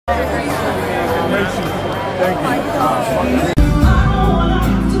Thank you.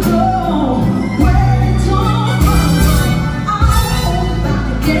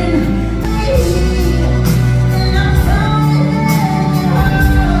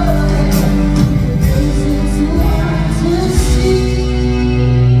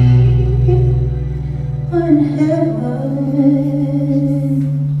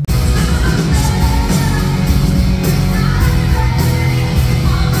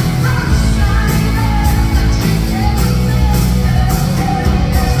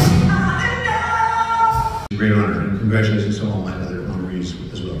 Great honor, and congratulations to all my other honorees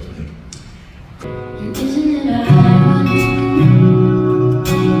as well for me.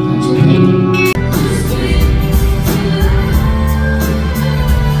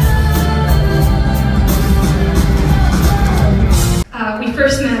 We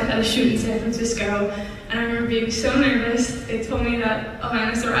first met at a shoot in San Francisco, and I remember being so nervous. They told me that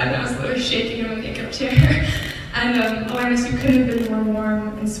Alanis arrived, and I was literally shaking in my makeup chair. And Alanis, you couldn't have been more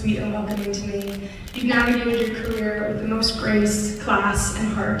warm and sweet and welcoming to me. You've navigated your career with the most grace, class,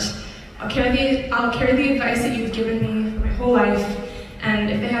 and heart. I'll carry the advice that you've given me for my whole life, and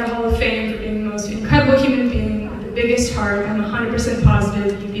if they had a Hall of Fame for being the most incredible human being with the biggest heart, I'm 100%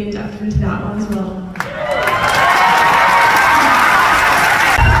 positive you'd be inducted into that one as well.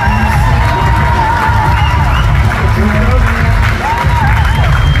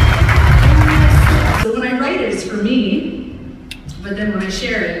 So when I write it, it's for me, but then when I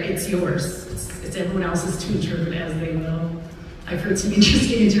share it, it's yours. It's everyone else's to interpret as they will. I've heard some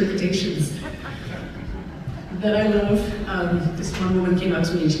interesting interpretations that I love. This one woman came up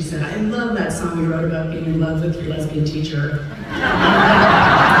to me and she said, "I love that song you wrote about being in love with your lesbian teacher."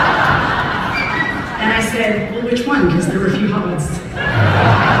 And I said, "Well, which one? Because there were a few hot ones."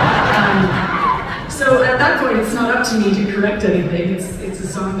 So at that point, it's not up to me to correct anything. It's a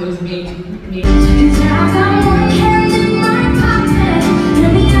song that is made.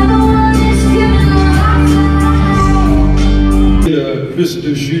 Le plus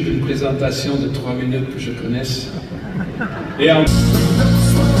de jus d'une présentation de 3 minutes que je connaisse. Et en...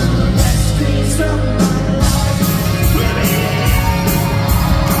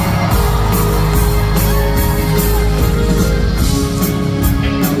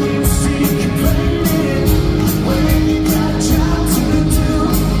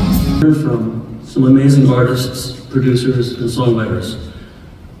 From some amazing artists, producers, and songwriters.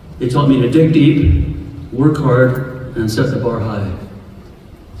 They taught me to dig deep, work hard, and set the bar high.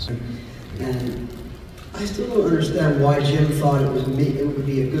 And I still don't understand why Jim thought it would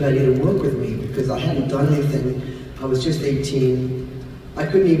be a good idea to work with me, because I hadn't done anything. I was just 18. I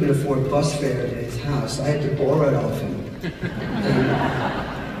couldn't even afford bus fare to his house. I had to borrow it off him.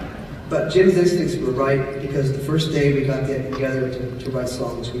 But Jim's instincts were right, because the first day we got together to write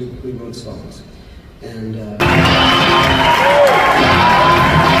songs, we wrote songs. And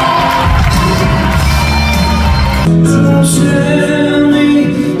tell me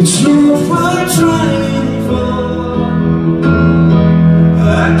it's not worth trying for.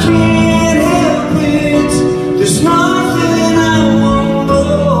 I can't help it. There's nothing I want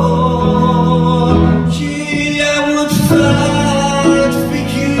more. Yeah, I would fight for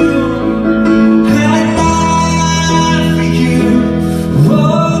you. I'd lie for you.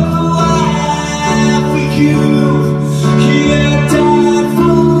 Walk the wire for you. Yeah, I'd die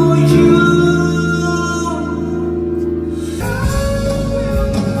for you.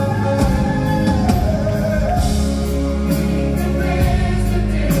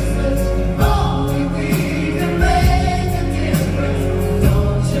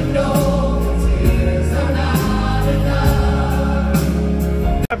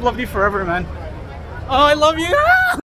 I've loved you forever, man. Oh, I love you!